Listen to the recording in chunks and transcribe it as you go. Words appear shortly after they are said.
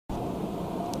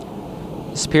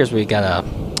This appears we got a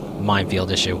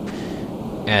minefield issue.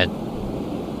 And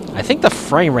I think the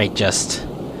frame rate just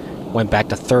went back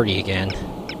to 30 again.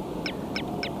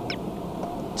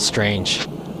 Strange.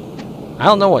 I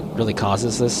don't know what really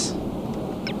causes this.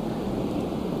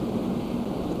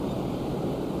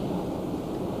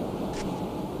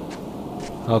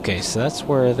 Okay, so that's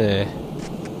where the...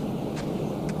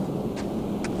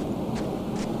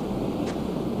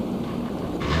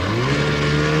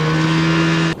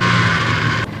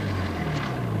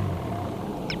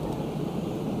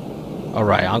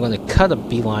 Alright, I'm going to cut a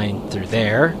beeline through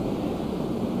there.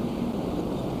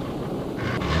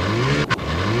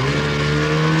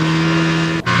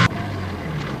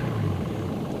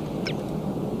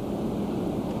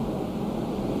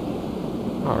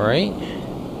 Alright.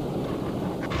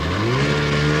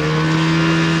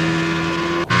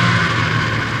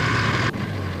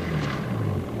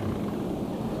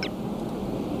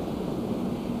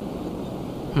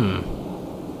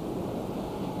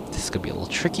 This could be a little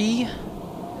tricky.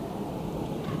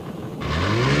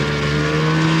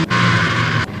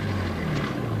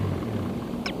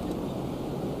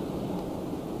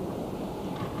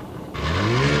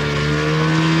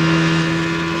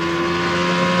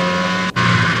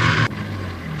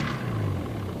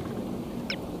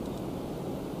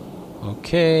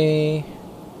 Okay.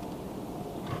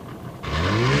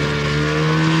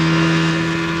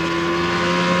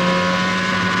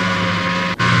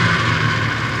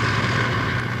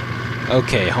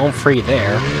 Okay, home free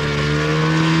there.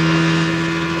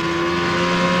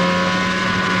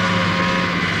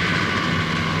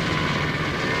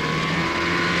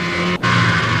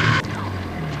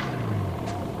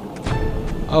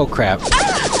 Oh crap.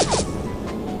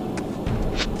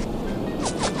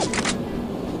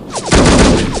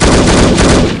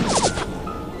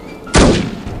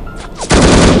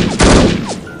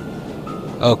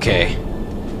 Okay.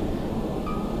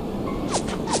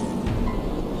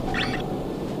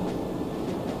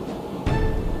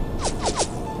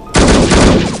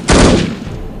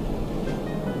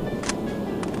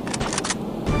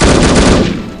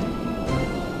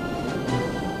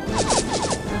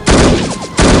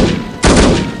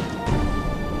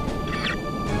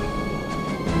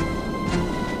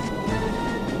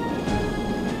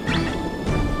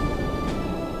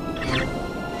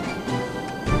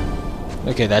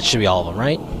 Okay, that should be all of them,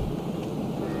 right?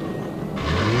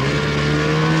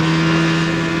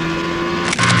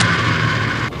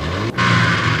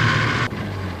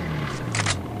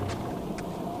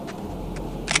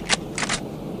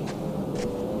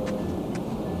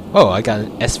 Oh, I got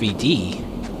an SVD.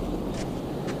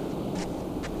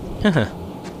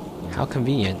 How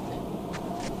convenient.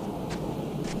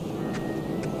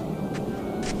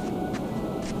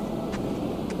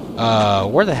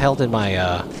 Where the hell did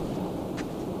my,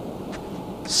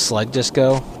 sled just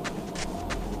go?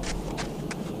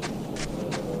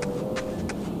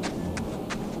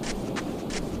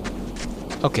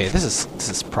 Okay, this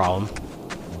is a problem.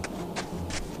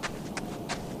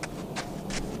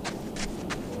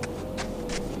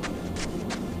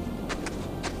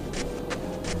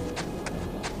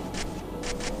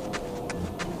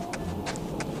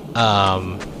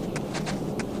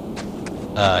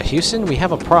 Houston, we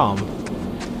have a problem.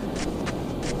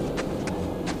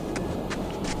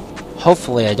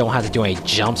 Hopefully I don't have to do any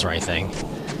jumps or anything.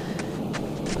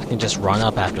 I can just run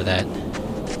up after that.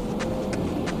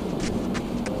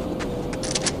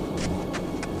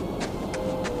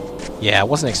 Yeah, I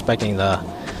wasn't expecting the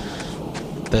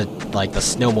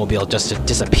snowmobile just to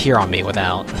disappear on me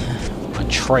without a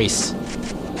trace.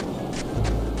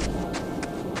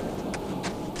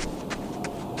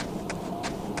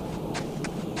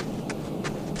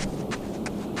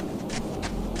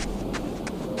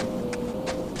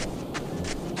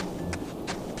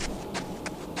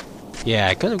 Yeah,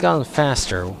 I could have gone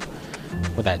faster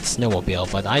with that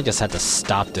snowmobile, but I just had to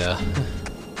stop to...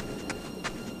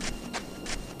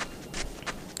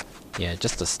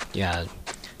 just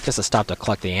to stop to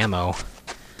collect the ammo.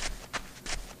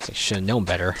 I should have known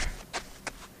better.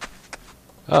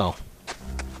 Oh.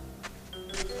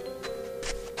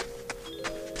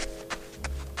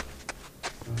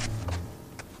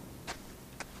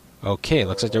 Okay,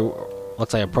 looks like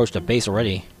I approached the base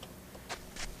already.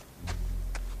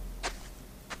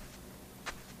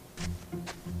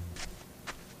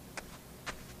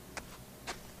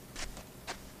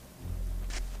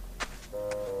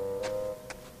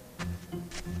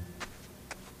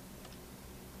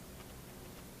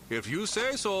 If you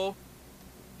say so.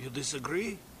 You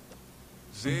disagree?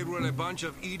 They were a bunch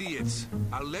of idiots.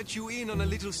 I'll let you in on a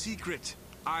little secret.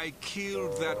 I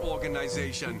killed that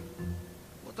organization.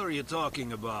 What are you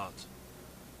talking about?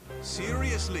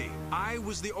 Seriously, I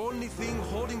was the only thing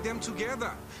holding them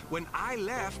together. When I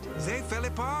left, they fell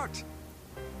apart.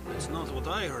 That's not what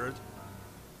I heard.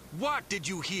 What did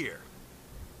you hear?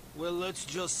 Well, let's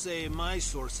just say my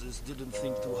sources didn't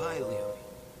think too highly of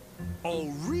you. Oh,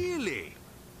 really?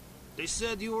 They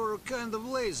said you were kind of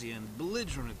lazy and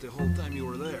belligerent the whole time you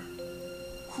were there.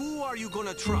 Who are you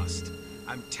gonna trust?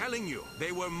 I'm telling you,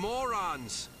 they were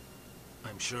morons.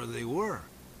 I'm sure they were.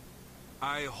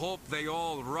 I hope they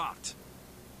all rot.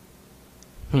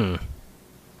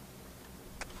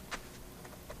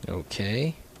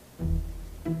 Okay.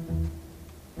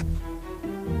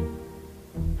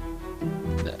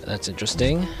 That's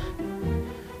interesting.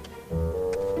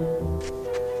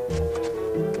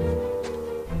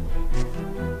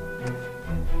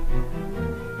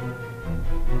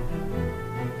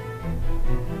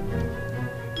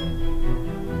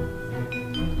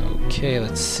 Okay,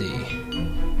 let's see.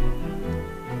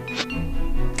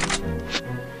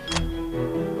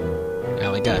 I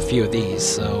only got a few of these,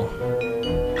 so...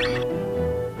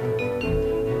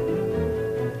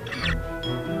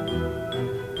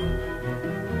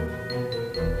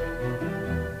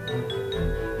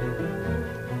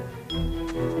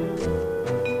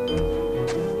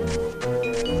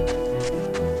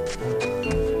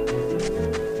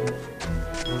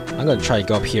 I'm gonna try to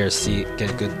go up here, see,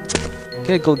 get a good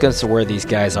glimpse of where these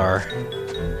guys are.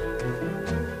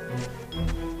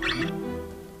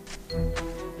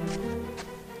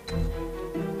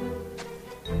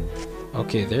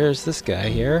 Okay, there's this guy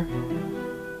here.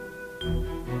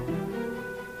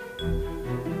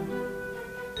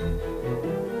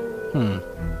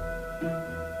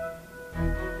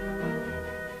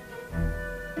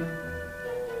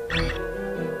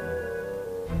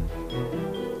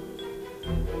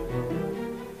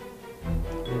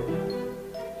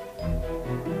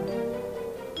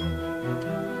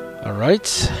 All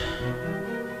right.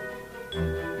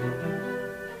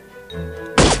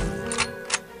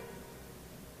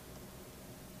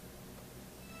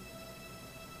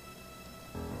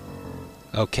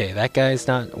 Okay, that guy's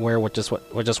not aware what just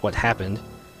happened.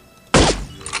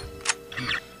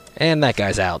 And that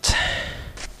guy's out.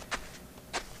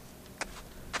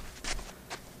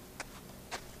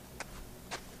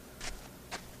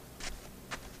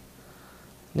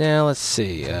 Now let's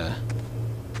see.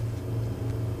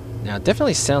 Now it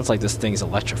definitely sounds like this thing's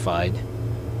electrified.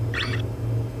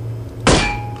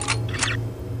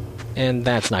 And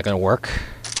that's not gonna work.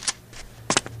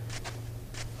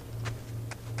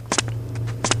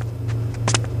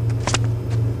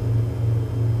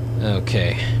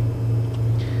 Okay.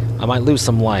 I might lose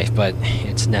some life, but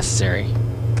it's necessary.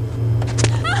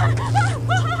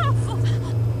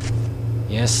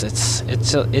 Yes,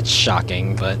 it's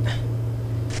shocking, but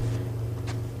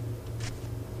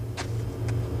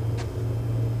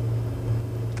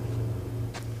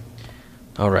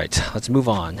all right, let's move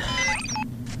on.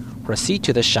 Proceed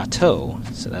to the chateau.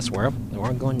 So that's where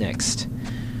I'm going next.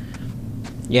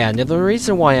 Yeah, now the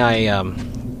reason why I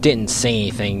didn't say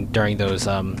anything during those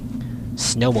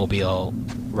snowmobile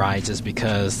rides is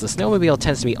because the snowmobile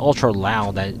tends to be ultra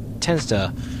loud. That tends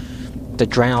to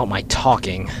drown out my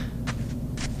talking.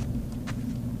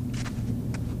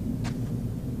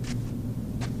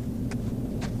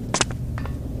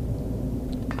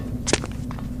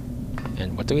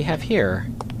 And what do we have here?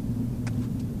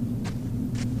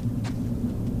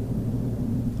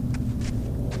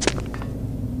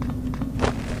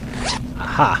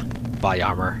 Aha! Body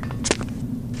armor.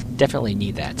 Definitely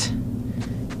need that.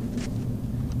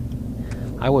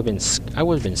 I would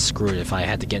have been screwed if I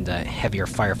had to get into heavier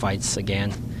firefights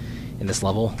again in this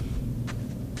level.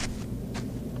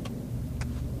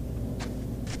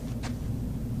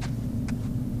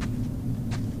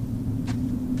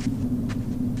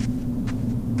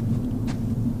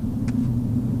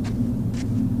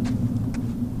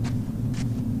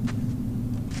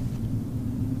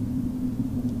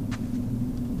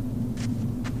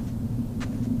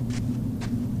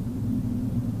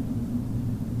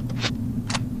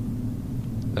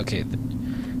 Okay,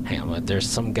 hang on, there's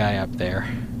some guy up there.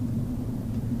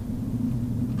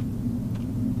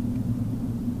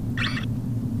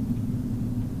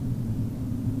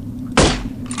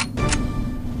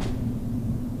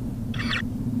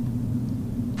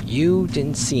 You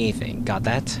didn't see anything, got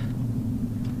that?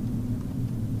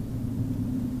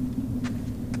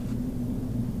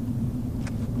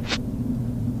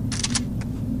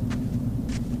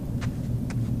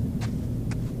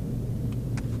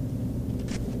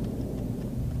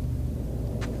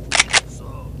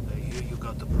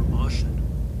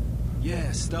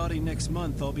 Yeah, starting next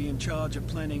month, I'll be in charge of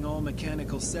planning all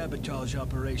mechanical sabotage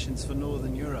operations for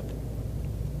Northern Europe.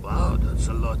 Wow, that's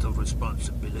a lot of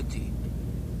responsibility.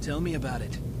 Tell me about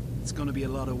it. It's gonna be a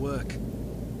lot of work.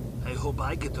 I hope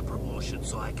I get the promotion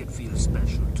so I can feel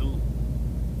special too.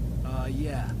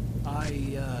 Yeah.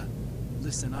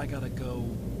 Listen, I gotta go,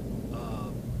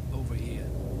 over here.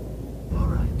 All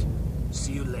right.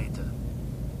 See you later.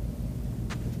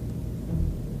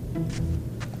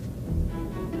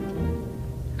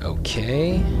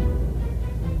 Okay.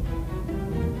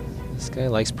 This guy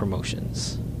likes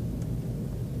promotions.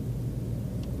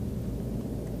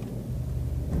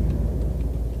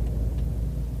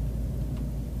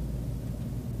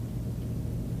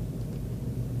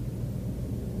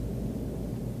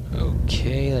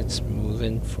 Okay, let's move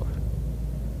in for...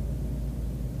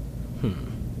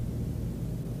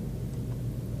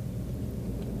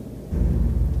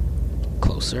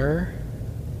 Closer.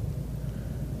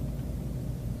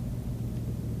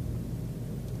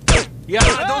 Yeah,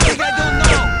 I don't think I don't know.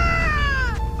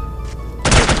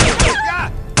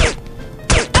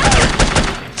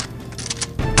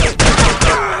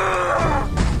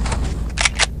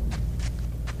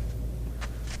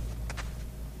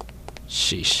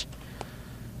 Sheesh.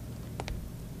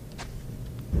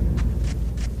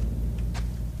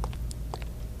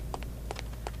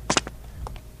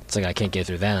 It's like I can't get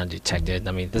through that undetected.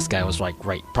 I mean, this guy was like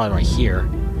probably right here.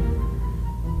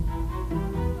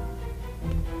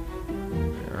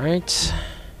 All right.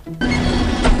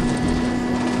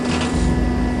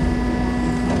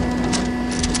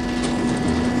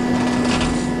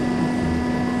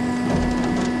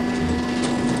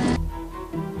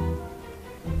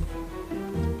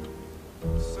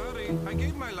 Sorry, I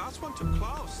gave my last one to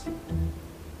Klaus.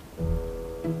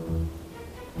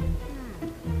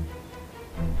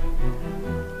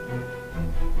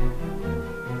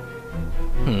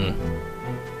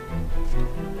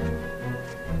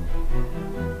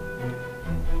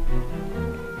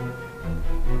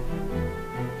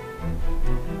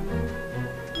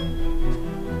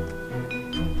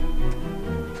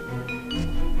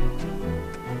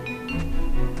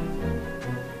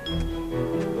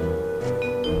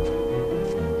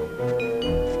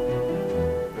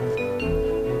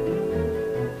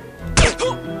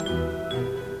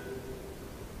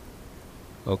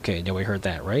 Okay, now we heard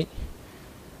that, right?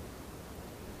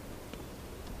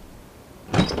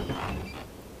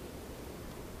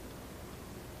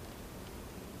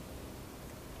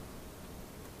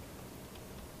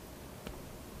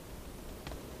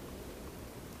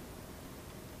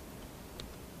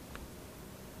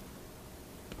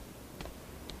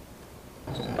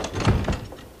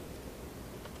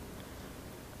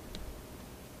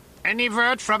 Any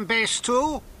word from base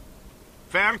 2?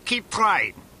 Well, keep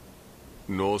trying.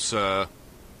 No, sir.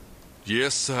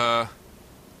 Yes, sir.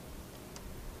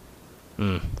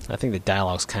 I think the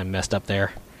dialogue's kind of messed up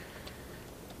there.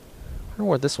 I wonder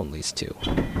where this one leads to.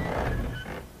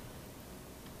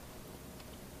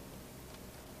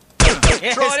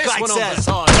 Yeah, throw this one over the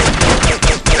side.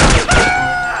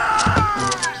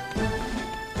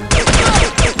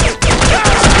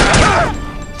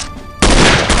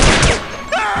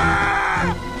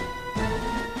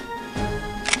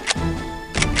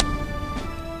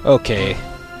 Okay.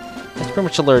 That's pretty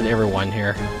much alerted everyone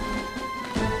here. You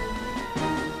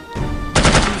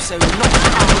so not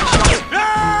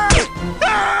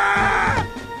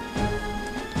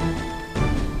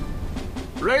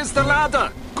Raise the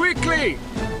ladder, quickly!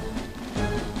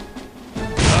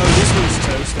 Oh, this one's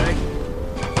toast, eh?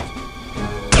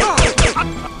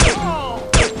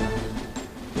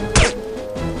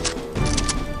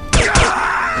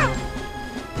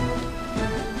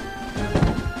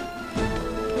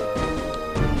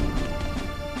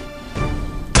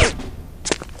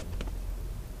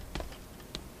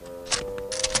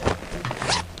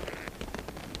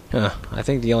 I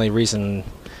think the only reason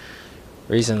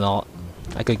I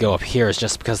could go up here is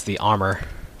just because of the armor.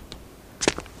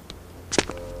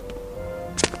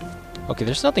 Okay,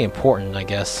 there's nothing important, I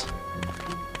guess.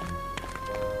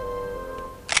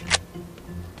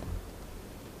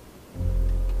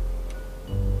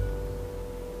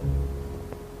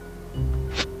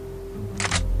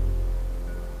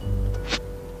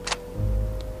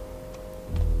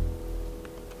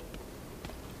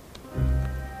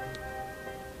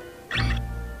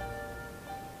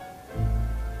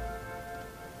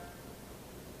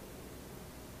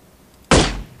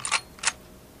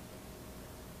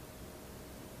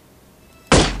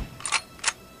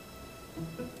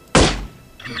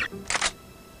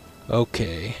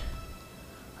 Okay.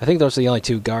 I think those are the only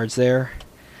two guards there.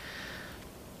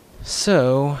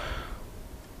 So...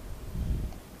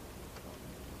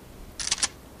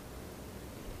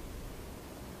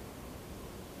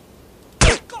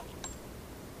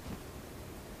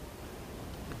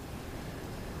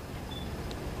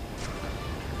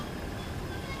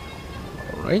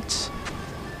 Alright.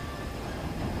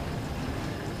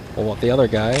 Well, what the other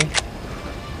guy?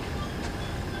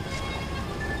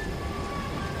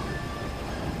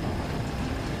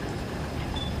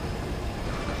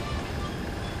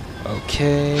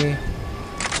 Okay.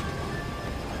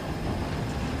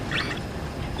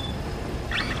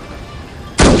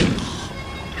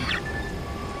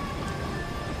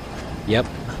 Yep.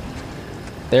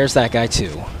 There's that guy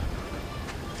too.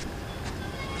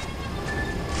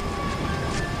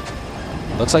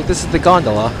 Looks like this is the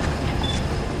gondola.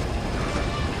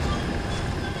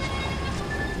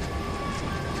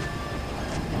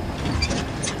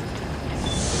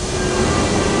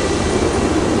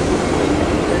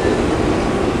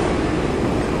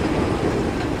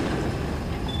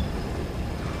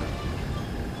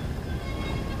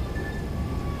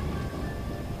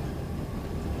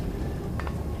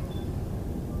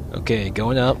 Okay,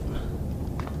 going up.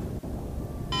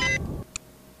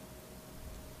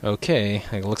 Okay,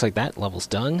 it looks like that level's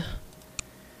done.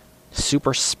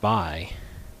 Super Spy.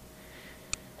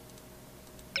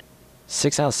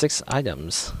 6 out of 6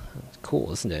 items.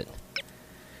 Cool, isn't it?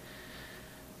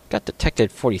 Got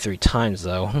detected 43 times,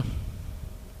 though.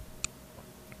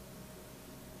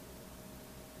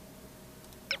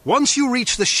 Once you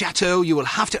reach the chateau, you will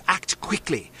have to act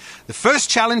quickly. The first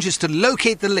challenge is to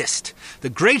locate the list. The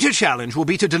greater challenge will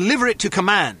be to deliver it to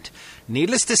command.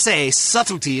 Needless to say,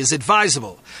 subtlety is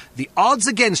advisable. The odds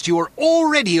against you are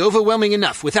already overwhelming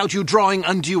enough without you drawing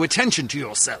undue attention to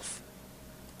yourself.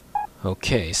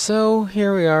 Okay, so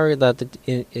here we are in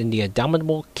the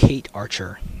Indomitable Kate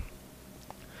Archer.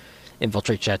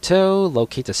 Infiltrate Chateau,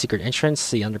 locate the secret entrance,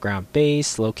 the underground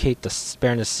base, locate the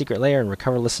Baroness' secret lair, and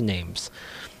recover list of names.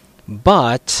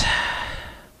 But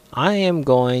I am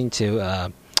going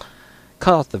to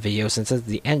cut off the video since it's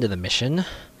the end of the mission.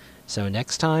 So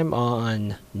next time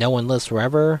on No One Lives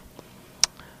Forever,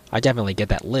 I definitely get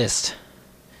that list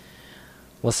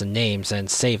of names and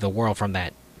save the world from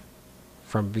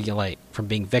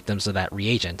being victims of that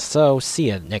reagent. So see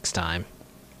you next time.